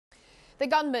The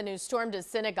gunman who stormed a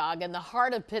synagogue in the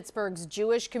heart of Pittsburgh's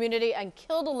Jewish community and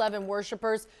killed 11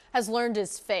 worshipers has learned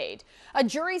his fate. A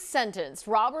jury sentenced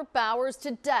Robert Bowers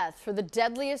to death for the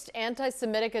deadliest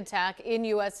anti-Semitic attack in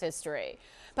U.S. history.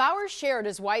 Bowers shared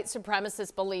his white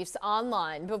supremacist beliefs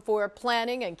online before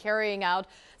planning and carrying out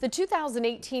the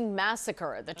 2018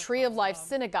 massacre at the Tree of Life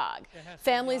synagogue.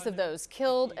 Families of those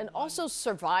killed and also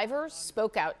survivors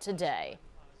spoke out today.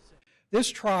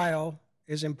 This trial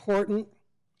is important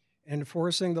in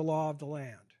enforcing the law of the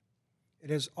land.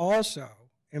 It is also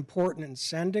important in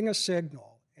sending a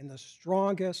signal in the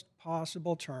strongest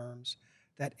possible terms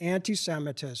that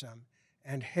anti-Semitism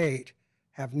and hate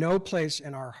have no place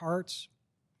in our hearts,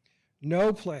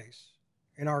 no place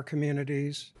in our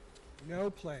communities, no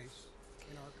place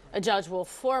in our country. A judge will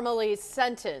formally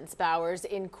sentence Bowers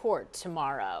in court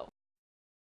tomorrow.